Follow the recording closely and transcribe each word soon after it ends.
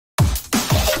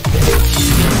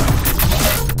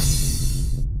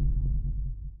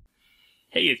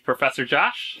Hey, it's Professor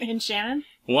Josh. And Shannon.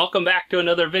 Welcome back to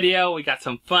another video. We got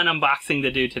some fun unboxing to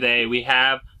do today. We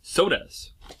have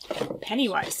sodas.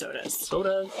 Pennywise sodas.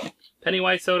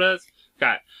 Pennywise sodas.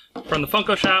 Got from the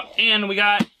Funko shop, and we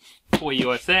got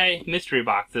ToyUSA Mystery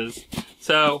Boxes.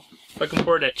 So, looking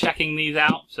forward to checking these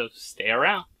out, so stay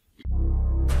around.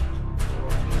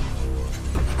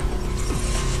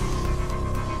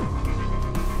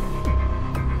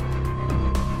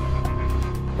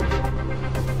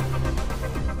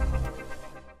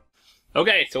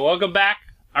 Okay, so welcome back.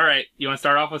 All right, you want to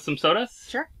start off with some sodas?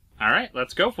 Sure. All right,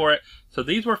 let's go for it. So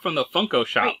these were from the Funko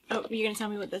shop. Wait, oh, you're going to tell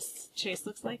me what this chase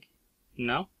looks like?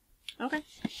 No. Okay.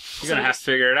 You're going to have to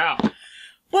figure it out.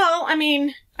 Well, I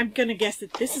mean, I'm going to guess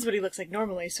that this is what he looks like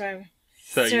normally, so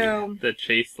the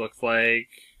chase looks like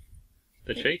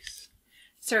the chase?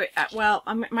 So, well,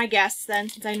 my guess then,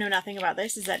 since I know nothing about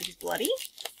this, is that he's bloody.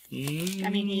 I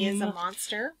mean, he is a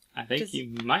monster. I think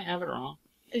you might have it wrong.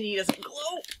 And he doesn't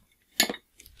glow.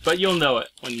 But you'll know it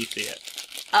when you see it.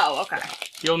 Oh, okay.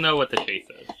 You'll know what the chase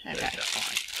is. Okay.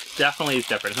 Definitely is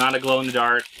different. It's not a glow in the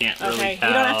dark. Can't really tell.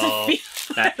 You don't have to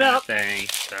feel that kind of thing.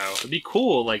 So it'd be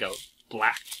cool, like a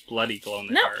black, bloody glow in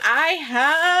the dark. No, I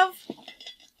have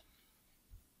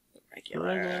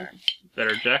regular.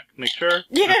 Better check. Make sure.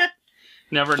 Yeah.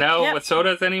 Never know with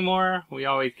sodas anymore. We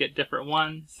always get different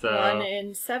ones. So 1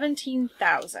 in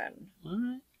 17,000. All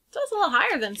right. So it's a little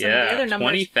higher than some of the other numbers.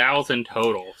 20,000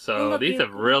 total. So these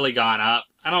have really gone up.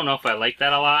 I don't know if I like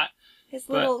that a lot. His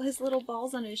little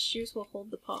balls on his shoes will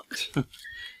hold the puck. But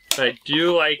I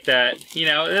do like that. You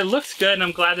know, it looks good, and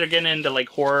I'm glad they're getting into like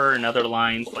horror and other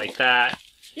lines like that.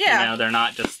 Yeah. You know, they're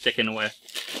not just sticking with,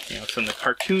 you know, some of the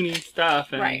cartoony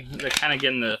stuff, and they're kind of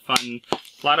getting the fun.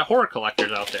 A lot of horror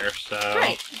collectors out there, so.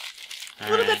 Right. A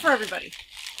little bit for everybody.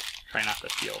 Try not to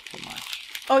feel too much.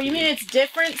 Oh, you mean it's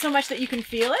different so much that you can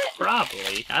feel it?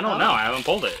 Probably. I don't know. I haven't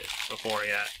pulled it before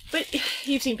yet. But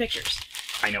you've seen pictures.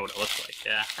 I know what it looks like,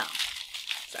 yeah. Oh.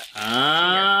 So,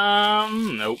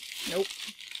 nope. Nope.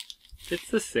 It's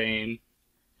the same.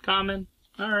 Common.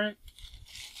 Alright.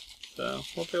 So,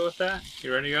 we'll go with that.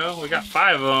 You ready to go? We got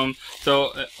 5 of them.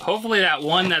 So, hopefully that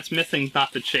one that's missing is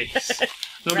not the chase.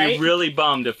 I'm going to be really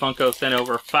bummed if Funko sent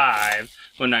over 5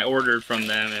 when I ordered from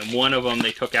them, and one of them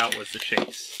they took out was the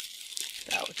chase.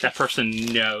 That person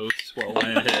knows what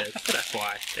one it is. That's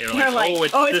why. They were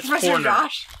like, oh, it's this Professor corner.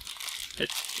 Josh.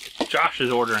 It's Josh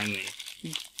is ordering these.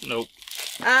 Nope.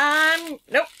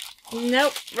 Nope.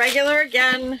 Nope. Regular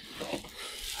again.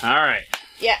 Alright.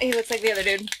 Yeah, he looks like the other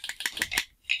dude.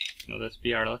 Will this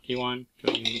be our lucky one?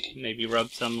 Can we maybe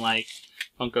rub some, like,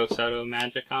 Funko Soda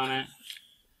magic on it?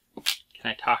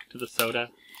 Can I talk to the soda?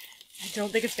 I don't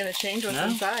think it's going to change what's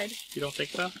inside. You don't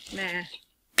think so? Nah.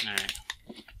 Alright.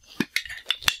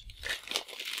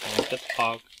 Oh, the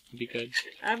pog would be good.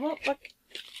 I won't look,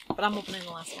 but I'm opening the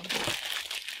last one.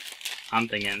 I'm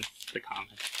thinking the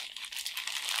common.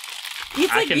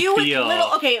 It's like you with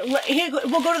little. Okay,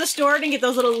 we'll go to the store and get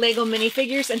those little Lego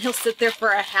minifigures, and he'll sit there for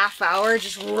a half hour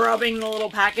just rubbing the little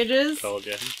packages. Told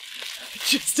you.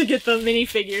 Just to get the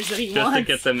minifigures that he wants. Just to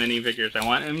get the minifigures I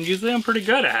want, and usually I'm pretty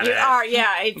good at it. You are,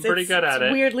 yeah. I'm pretty good at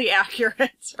it. Weirdly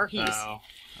accurate, or he's.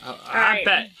 I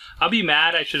bet. I'll be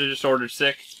mad I should have just ordered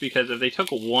 6, because if they took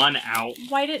 1 out...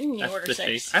 Why didn't you order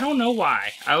 6? I don't know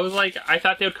why. I was like, I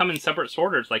thought they would come in separate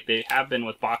sorters like they have been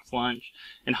with Box Lunch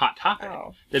and Hot Topic.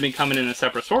 Oh. They've been coming in a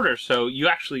separate sorter, so you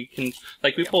actually can...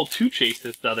 Like, we pulled 2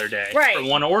 chases the other day for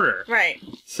 1 order. Right.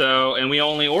 So, and we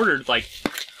only ordered like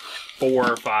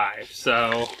 4 or 5,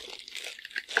 so...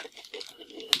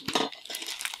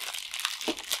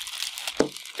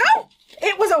 Oh!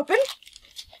 It was open!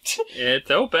 It's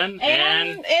open,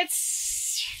 and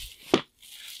it's...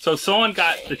 So someone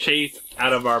got the chase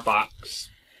out of our box.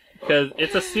 Because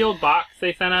it's a sealed box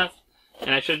they sent us,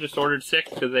 and I should have just ordered 6,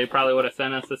 because they probably would have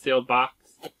sent us a sealed box.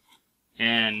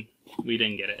 And we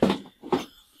didn't get it.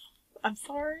 I'm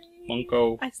sorry.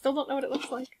 Funko. I still don't know what it looks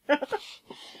like.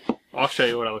 I'll show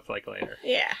you what it looks like later.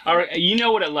 Yeah. Alright, you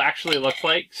know what it actually looks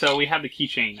like? So we have the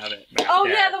keychain of it back there.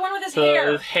 Yeah, the one with his hair.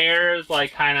 So his hair is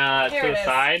like kind of to the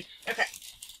side. Okay.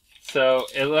 So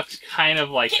it looks kind of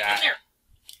like that.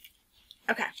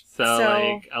 Okay. So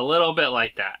like a little bit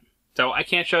like that. So I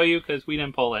can't show you because we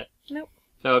didn't pull it. Nope.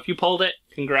 So if you pulled it,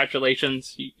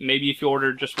 congratulations. Maybe if you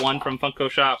ordered just 1 from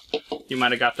Funko Shop, you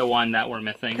might have got the one that we're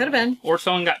missing. Could have been. Or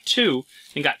someone got 2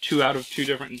 and got 2 out of 2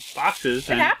 different boxes.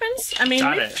 It happens. I mean,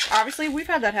 obviously we've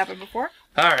had that happen before.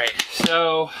 Alright,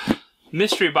 so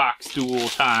mystery box duel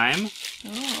time.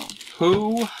 Oh.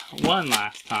 Who won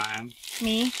last time?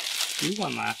 Me. You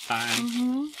won last time.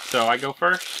 Mm-hmm. So I go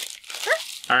first? Sure.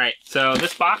 Alright, so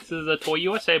this box is a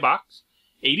ToyUSA box.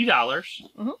 $80,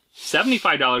 Mm-hmm.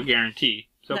 $75 guarantee.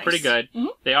 So Nice. pretty good. Mm-hmm.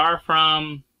 They are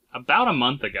from about a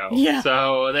month ago. Yeah.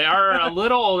 So they are a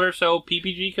little older, so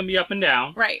PPG can be up and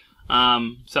down. Right.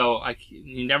 So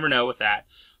you never know with that.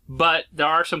 But there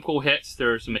are some cool hits.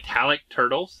 There's metallic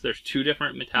turtles. There's 2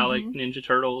 different metallic Ninja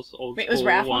Turtles. Old Wait, school was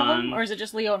Raph one of one. them, or is it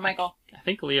just Leo and Michael? I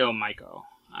think Leo and Michael.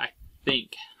 I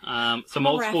think. Some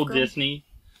old school girl. Disney.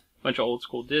 Bunch of old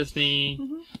school Disney.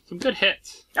 Some good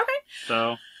hits. Okay.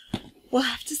 So. We'll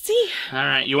have to see. All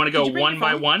right. You want to go Did you bring one your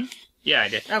by phone? one? Yeah, I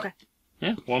did. Okay.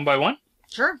 Yeah, one by one?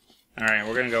 Sure. All right,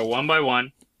 we're going to go one by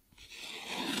one.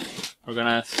 We're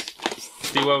going to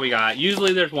see what we got.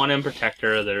 Usually there's 1 in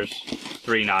protector. There's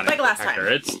 3 not in Like last protector.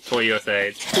 time. It's ToyUSA.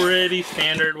 It's pretty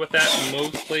standard with that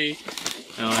mostly.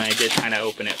 And I did kind of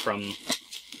open it from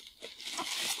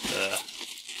the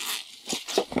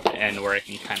end where I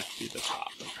can kind of see the top.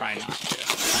 I'm trying not to.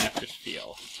 Kind of just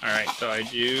feel. All right, so I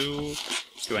do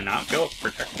I not feel a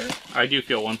protector? I do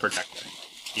feel 1 protector.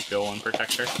 Do you feel 1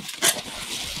 protector?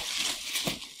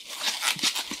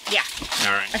 Yeah.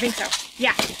 All right. I think so.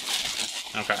 Yeah.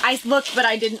 Okay. I looked, but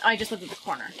I didn't. I just looked at the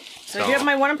corner. So I do have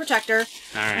my 1 in protector, All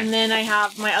right. and then I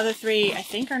have my other 3. I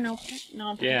think are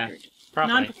non-protected. Yeah,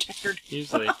 probably. Non-protected.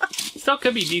 Usually. Still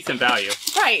could be decent value.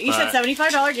 Right. You said But-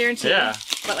 $75 guarantee. Yeah.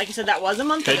 But like you said, that was a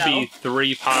month Could ago. be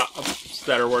 3 pops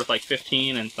that are worth like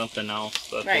 15 and something else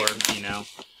that's Right. worth, you know,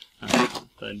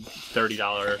 the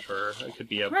 $30, or it could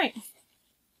be a Right.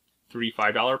 3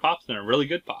 $5 pops and a really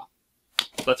good pop.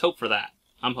 Let's hope for that.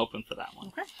 I'm hoping for that one.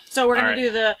 Okay. So we're gonna All right.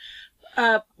 do the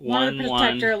one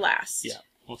protector last. Yeah.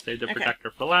 We'll save the Okay.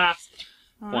 protector for last.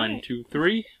 All 1, right. 2,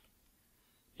 3.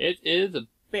 It is a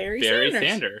Barry Barry Sanders.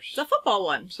 Sanders. It's a football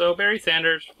one. So Barry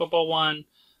Sanders, football one,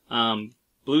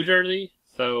 blue jersey.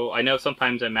 So I know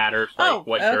sometimes it matters like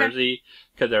what okay. jersey,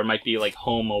 because there might be like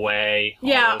home away. all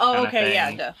Yeah. those Oh, kinda okay. Yeah.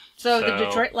 things. Duh. So the So,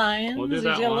 Detroit Lions. we'll do There's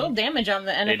that a little one. damage on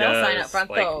the It NFL sign up does,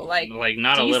 front though. Like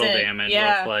not a little decent, damage.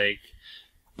 yeah. It's like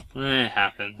it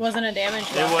happens. wasn't a damage.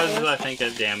 It was, box. I think,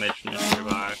 a damaged mystery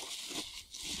box.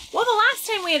 Well, the last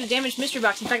time we had a damaged mystery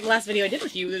box, in fact, the last video I did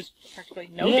with you, there's practically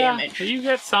no Yeah, damage. you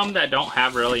get some that don't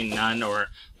have really none, or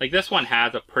like this one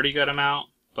has a pretty good amount,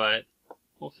 but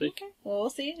we'll see. Okay. Well, we'll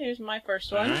see. Here's my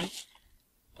first All one. right.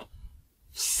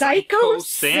 Psycho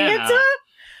Santa.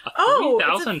 A Oh,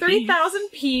 3,000 it's a 3,000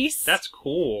 piece. That's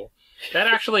cool. That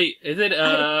actually, is it,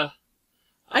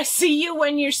 I see you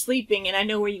when you're sleeping, and I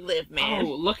know where you live, man.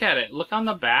 oh, look at it. Look on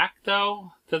the back,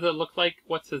 though. Does it look like,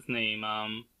 what's his name?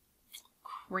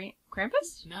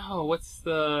 Krampus? No, what's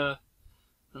the...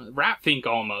 Rat Fink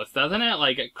almost, doesn't it?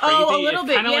 Like, a crazy... Oh, a little it's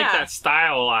bit, kind of like yeah. that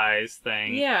stylized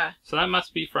thing. Yeah. So that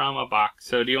must be from a box.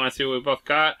 So do you want to see what we both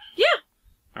got? Yeah.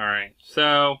 Alright,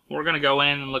 so we're going to go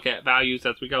in and look at values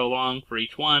as we go along for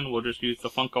each one. We'll just use the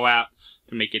Funko app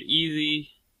to make it easy,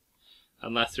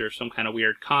 unless there's some kind of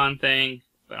weird con thing.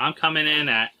 But I'm coming in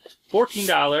at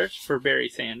 $14 for Barry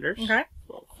Sanders. Okay.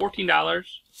 $14.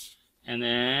 And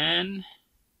then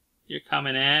you're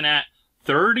coming in at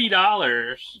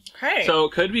 $30. Okay. So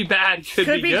it could be bad,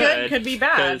 could be good, could be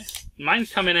bad. Because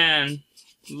mine's coming in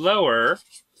lower.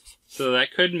 So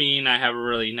that could mean I have a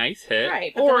really nice hit.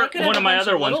 Right, but then Or I could have one a of my bunch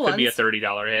other of ones little could be a ones.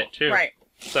 $30 hit, too. Right.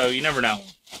 So you never know.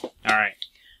 Alright.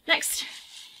 Next.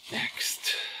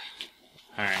 Next.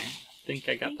 Alright. I think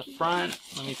I got the front.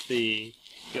 Let me see.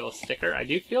 Feel a sticker. I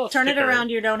do feel a Turn sticker. it around,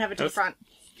 you don't have it to the Nope. front.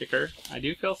 Sticker. I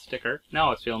do feel a sticker. No, I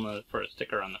was feeling for a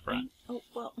sticker on the front. Oh,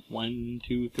 well. 1,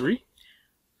 2, 3.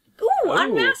 Ooh, Oh.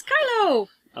 Unmasked Kylo!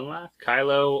 Unlock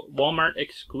Kylo Walmart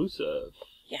exclusive.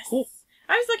 Yes. Cool.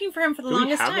 I was looking for him for the Do we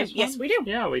longest have time. this Yes, one? we do.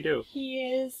 Yeah, we do. He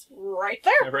is right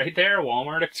there. Right there,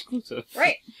 Walmart exclusive.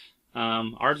 Right.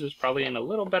 Ours is probably in a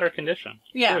little better condition.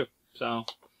 Yeah. Too. So,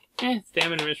 it's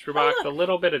damaged mystery box. look. A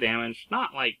little bit of damage.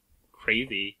 Not like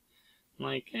crazy.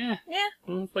 Like, Yeah.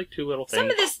 It's like 2 little things.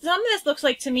 Some of this looks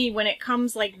like to me when it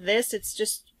comes like this,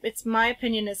 it's my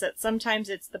opinion is that sometimes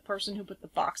it's the person who put the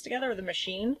box together or the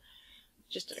machine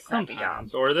just did a crappy job.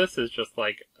 Sometimes. Or this is just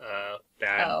like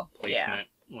bad Oh, yeah. placement.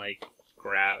 Like,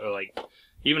 grab, or like,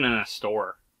 even in a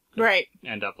store. Right.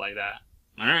 End up like that.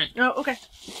 Alright, Oh, okay.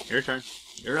 your turn.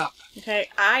 You're up. Okay,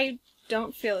 I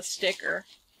don't feel a sticker.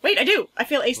 Wait, I do. I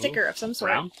feel a sticker of some sort.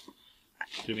 Round?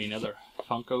 Should be another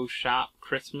Funko Shop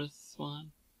Christmas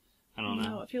one? I don't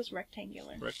know. No, it feels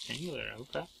rectangular. Rectangular,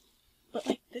 okay. But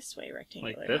like this way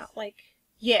rectangular, Like this? not like...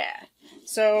 Yeah.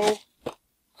 So...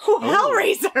 Oh,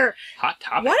 Hellraiser! Hot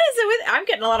Topic. What is it with... I'm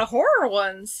getting a lot of horror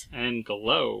ones. And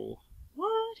Glow.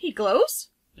 What? He glows?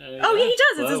 Oh, yeah, he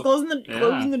does. It says glows in the,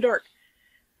 glows in the dark.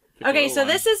 The Okay, glow so one.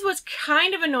 this is what's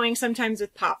kind of annoying sometimes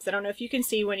with pops. I don't know if you can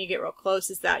see when you get real close,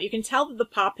 is that you can tell that the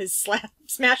pop has slapped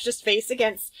smashed his face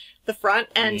against the front,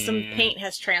 and some paint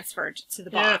has transferred to the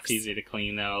box. Yeah, it's easy to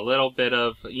clean though. A little bit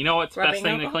of, you know what's the best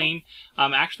thing to clean?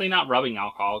 Actually not rubbing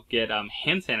alcohol. Get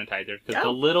hand sanitizer because it's a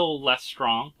little less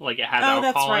strong. Like it has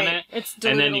alcohol in it. It's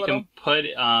and then you can put,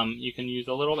 you can use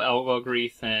a little elbow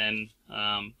grease and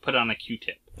put it on a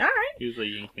Q-tip. All right. Usually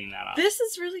you can clean that off. This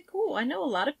is really cool. I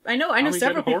know I know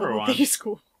several people who think it's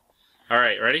cool. All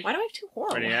right, ready? Why do I have 2 horror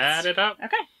ones? Ready to add it up?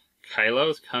 Okay.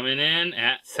 Kylo's coming in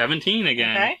at 17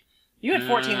 again. Okay. You had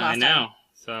 14 last time. I know.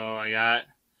 So I got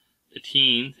the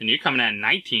teens, and you're coming at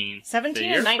 19. 17 so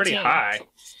you're and 19. pretty high.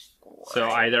 So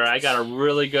either I got a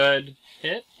really good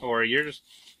hit, or you're just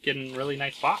getting really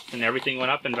nice box, and everything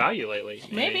went up in value lately.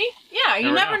 Maybe. Yeah,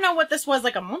 you never know what this was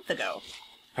like a month ago.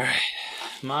 All right.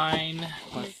 Mine,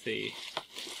 let's see.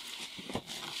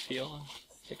 Feel a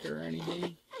sticker or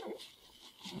anything?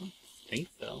 I don't think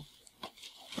so.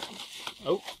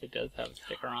 Oh, it does have a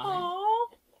sticker on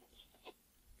it.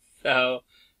 So,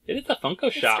 it is a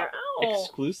Funko Shop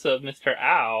exclusive Mr.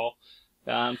 Owl.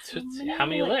 Tootsie, how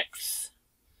many licks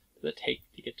does it take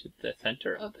to get to the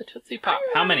center of the Tootsie Pop?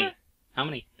 How many? How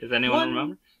many? Does anyone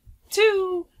remember?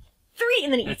 2, 3,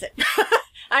 and then he eats it.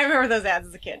 I remember those ads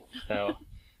as a kid. So,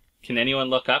 can anyone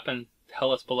look up and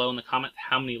tell us below in the comments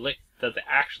how many licks does it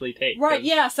actually take? Right,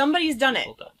 yeah, somebody's done it.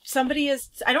 Somebody is,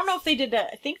 I don't know if they did that.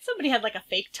 I think somebody had like a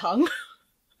fake tongue.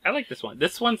 I like this one.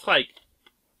 This one's like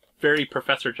very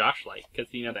ProfessorJosh like,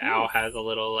 because you know the owl has a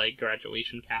little like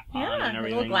graduation cap on and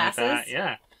everything little glasses. like that.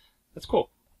 Yeah, that's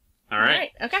cool. All right.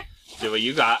 Okay. See what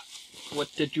you got.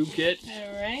 What did you get?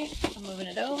 All right. I'm moving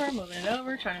it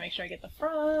over, trying to make sure I get the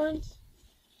front.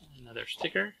 Another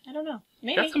sticker. I don't know.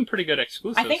 Maybe. Got some pretty good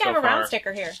exclusives. I think I have a round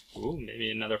sticker here. Ooh, maybe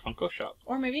another Funko Shop.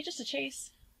 Or maybe just a chase.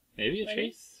 Maybe a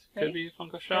chase. Could be a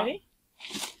Funko Shop. Maybe.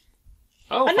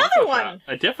 Oh, another one. Shop.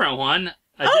 A different one.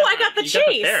 I got the chase.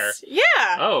 Got the pair.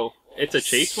 Yeah. Oh, it's a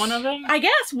chase one of them? I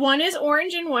guess. One is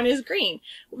orange and one is green.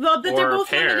 Well, but they're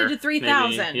both limited to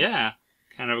 3,000. Yeah.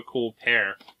 Kind of a cool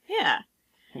pair. Yeah.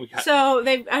 We got so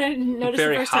I didn't notice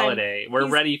the first holiday. time. We're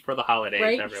ready for the holidays,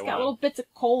 right? everyone. He's got little bits of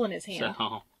coal in his hand.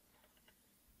 So.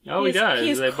 Oh, he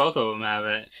does. Both of them have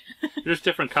it. There's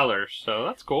different colors, so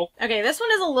that's cool. Okay, this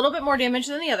one is a little bit more damage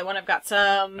than the other one. I've got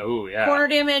some corner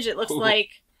damage. It looks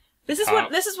like this is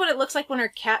what it looks like when our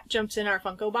cat jumps in our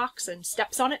Funko box and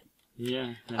steps on it.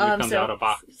 Yeah, and it comes out of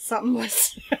box. Something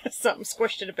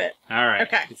squished it a bit. All right.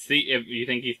 Okay. See if you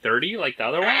think he's 30 like the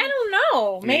other one. I don't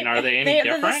know. I mean, are they any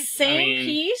different? They're the same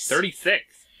piece. 36.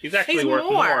 He's actually worth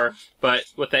more, but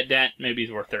with that dent, maybe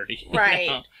he's worth 30. Right. You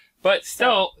know? But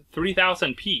still,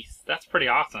 3,000 piece. That's pretty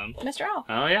awesome. Mr. Owl.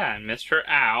 Oh yeah, and Mr.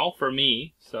 Owl for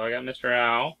me. So I got Mr.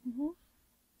 Owl,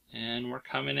 and we're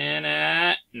coming in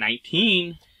at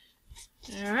 19.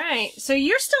 All right, so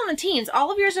you're still in the teens.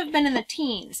 All of yours have been in the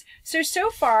teens. So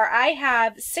far, I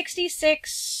have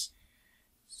 66,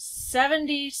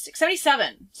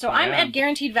 77. So I'm at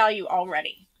guaranteed value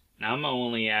already. Now I'm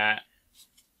only at,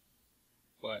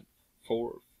 what,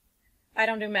 4? I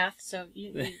don't do math, so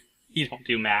you... You don't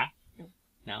do math?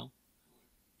 No.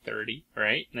 30,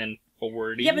 right? And then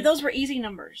 40. Yeah, but those were easy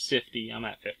numbers. 50. I'm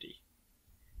at 50.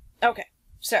 Okay.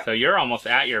 So you're almost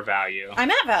at your value.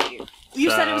 I'm at value. You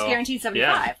said it was guaranteed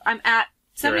 75. Yeah. I'm at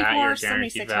 74,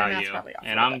 76, value. And that's probably off.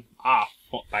 And I'm off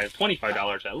by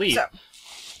 $25 at least.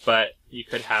 But you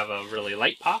could have a really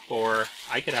light pop, or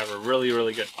I could have a really,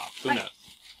 really good pop. Who knows?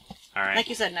 All right. Like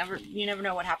you said, you never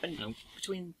know what happened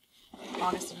between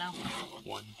August and now.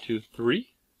 1, 2, 3.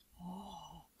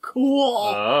 Oh, cool.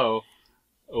 Oh.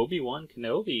 Obi-Wan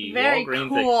Kenobi. Very Walgreens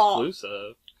cool.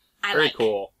 exclusive. Very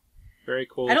cool. Very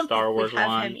cool Star Wars one. I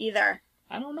don't think we have him either.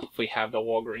 I don't know if we have the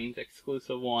Walgreens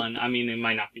exclusive one. I mean, it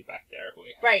might not be back there.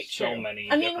 We have so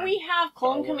many. I mean, we have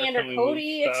Clone Commander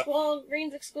Cody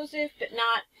Walgreens exclusive, but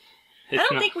not... I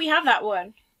don't think we have that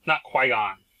one. Not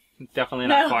Qui-Gon. It's definitely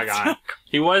not Qui-Gon.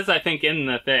 He was, I think, in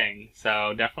the thing,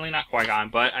 so definitely not Qui-Gon,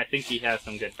 but I think he has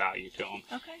some good value to him.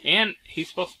 Okay. And he's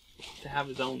supposed to have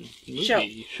his own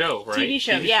movie show, right? TV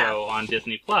show, on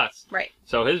Disney Plus. Right.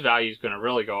 So his value is going to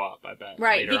really go up, I bet.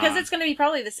 Right, because it's going to be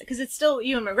probably this, because it's still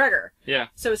Ewan McGregor. Yeah.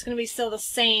 So it's going to be still the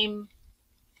same,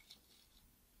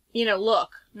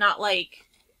 look. Not like,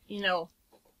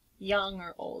 young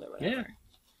or old or whatever. Yeah.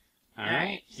 All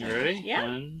right. You ready? Yeah.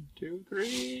 1, 2,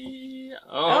 3.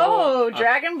 Oh,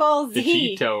 Dragon Ball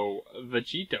Z.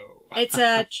 Vegito. It's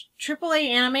a AAA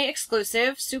anime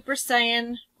exclusive, Super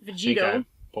Saiyan Vegito.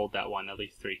 Pulled that one at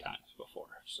least 3 times before,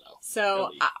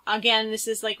 so again, this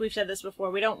is like we've said this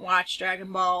before, we don't watch Dragon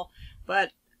Ball,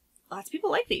 but lots of people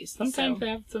like these. Sometimes they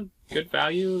have some good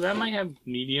value. That might have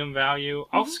medium value.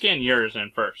 I'll scan yours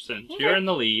in first, since you're in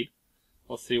the lead.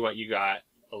 We'll see what you got.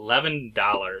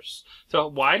 $11. So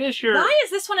why does your... Why is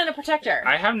this one in a protector?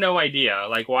 I have no idea.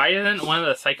 Like, why isn't one of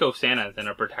the Psycho Santas in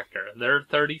a protector? They're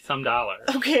 $30-some.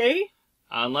 Okay.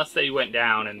 Unless they went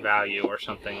down in value or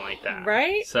something like that.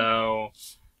 Right? So...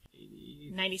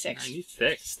 96.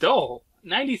 96. Still,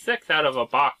 96 out of a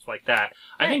box like that.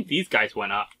 Right. I think these guys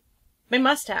went up. They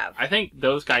must have. I think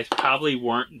those guys probably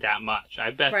weren't that much.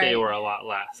 I bet Right. they were a lot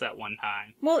less at one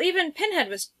time. Well, even Pinhead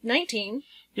was 19.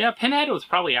 Yeah, Pinhead was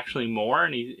probably actually more,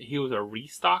 and he was a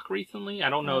restock recently. I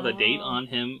don't know the date on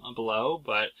him below,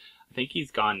 but I think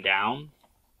he's gone down.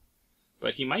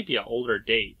 But he might be an older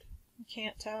date. I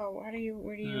can't tell. Where do you...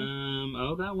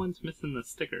 Oh, that one's missing the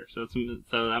sticker, so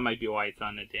that might be why it's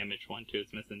on the damaged one too.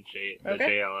 It's missing the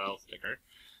JLL sticker.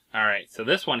 All right, so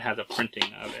this one has a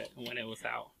printing of it when it was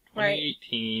out.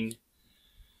 2018. Right.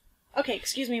 Okay,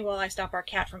 excuse me while I stop our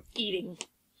cat from eating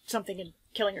something and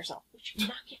killing herself. Would you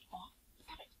knock it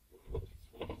off?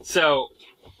 So,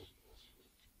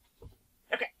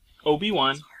 okay,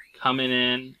 Obi-Wan coming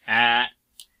in at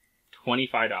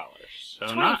 $25. So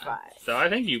 25. So I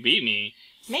think you beat me.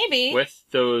 Maybe. With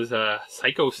those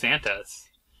Psycho Santas.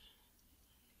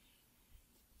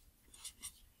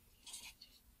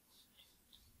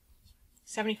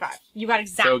 $75. You got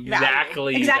exact So value.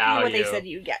 exactly what they value. said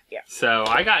you'd get. Yeah. So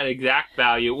I got exact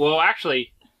value. Well,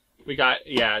 actually, we got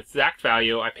exact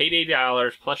value. I paid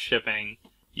 $80 plus shipping.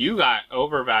 You got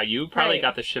overvalue. You probably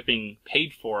got the shipping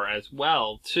paid for as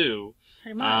well too.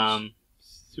 Pretty much.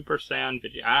 Super Saiyan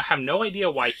Vegeta. I have no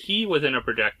idea why he was in a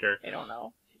projector. I don't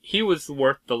know. He was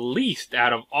worth the least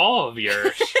out of all of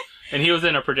yours, and he was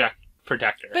in a protector.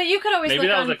 But you could always look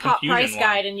on Pop Price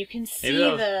Guide and you can see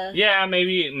the... Yeah,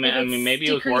 maybe. I mean, maybe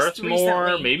it was worth more.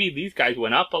 Recently. Maybe these guys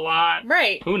went up a lot.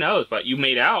 Right. Who knows? But you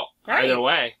made out either Right.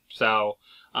 way. So,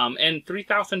 and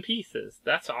 3,000 pieces.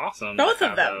 That's awesome. Both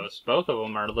of them. Both of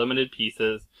them are limited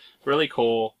pieces. Really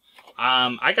cool.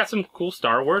 I got some cool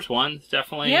Star Wars ones,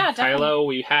 definitely. Yeah, definitely. Kylo,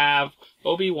 we have.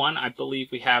 Obi-Wan, I believe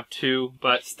we have too.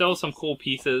 But still some cool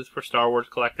pieces for Star Wars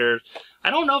collectors. I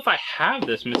don't know if I have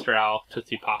this Mr. Owl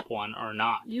Tootsie Pop one or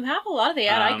not. You have a lot of the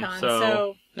ad icons,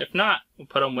 so... If not, we'll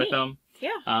put them with them.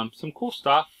 Yeah. Some cool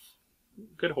stuff.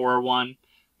 Good horror one.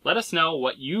 Let us know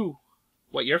what your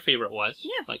favorite was.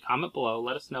 Yeah. Like, comment below.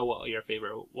 Let us know what your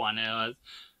favorite one was.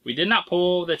 We did not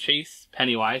pull the Chase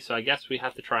Pennywise, so I guess we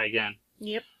have to try again.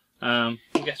 Yep. I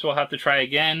guess we'll have to try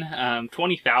again.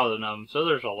 20,000 of them, so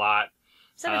there's a lot.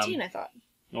 17, I thought.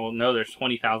 Well, no, there's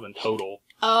 20,000 total.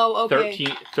 Oh, okay.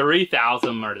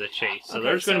 3,000 are the Chase. So Okay,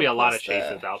 there's going to be a lot of plus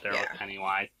Chases out there with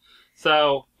Pennywise.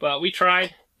 So, but we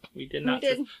tried. We did not.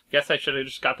 Guess I should have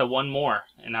just got the one more,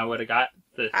 and I would have got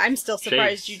the I'm still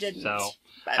surprised Chase. you didn't. So,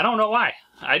 but... I don't know why.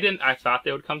 I didn't. I thought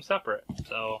they would come separate.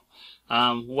 So,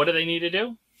 what do they need to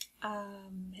do?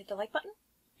 Hit the like button.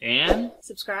 And?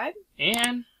 Subscribe.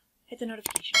 And? Hit the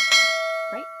notification.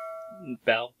 Right?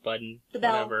 Bell button. The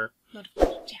bell. Whatever.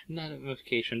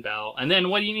 Notification bell. And then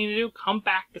what do you need to do? Come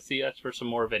back to see us for some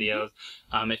more videos.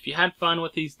 If you had fun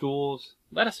with these duels,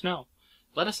 let us know.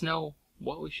 Let us know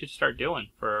what we should start doing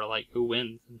for, like, who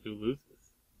wins and who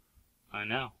loses. I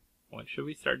know. What should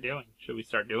we start doing? Should we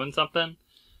start doing something?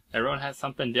 Everyone has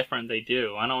something different they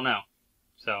do. I don't know.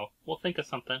 So, we'll think of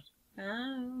something.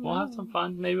 We'll have some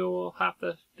fun. Maybe we'll have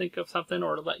to think of something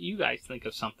or let you guys think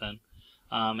of something.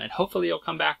 And hopefully you'll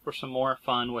come back for some more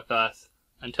fun with us.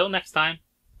 Until next time,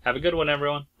 have a good one,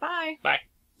 everyone. Bye. Bye.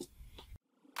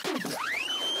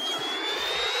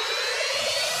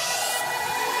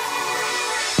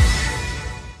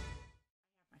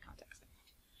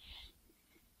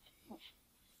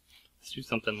 Let's do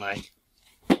something like...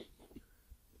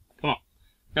 Come on.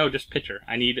 No, just picture.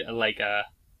 I need like a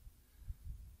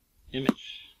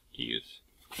image to use.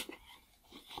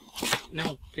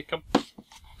 No, pick up...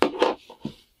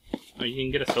 Oh, you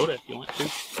can get a soda if you want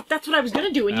to. That's what I was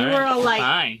gonna do, and you were all like...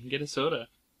 Fine, get a soda.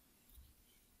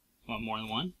 Want more than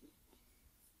one?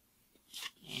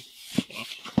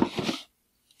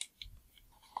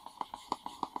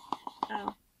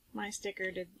 Oh, my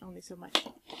sticker did only so much.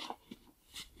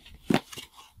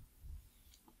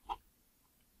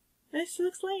 This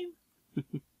looks lame.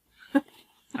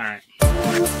 Alright.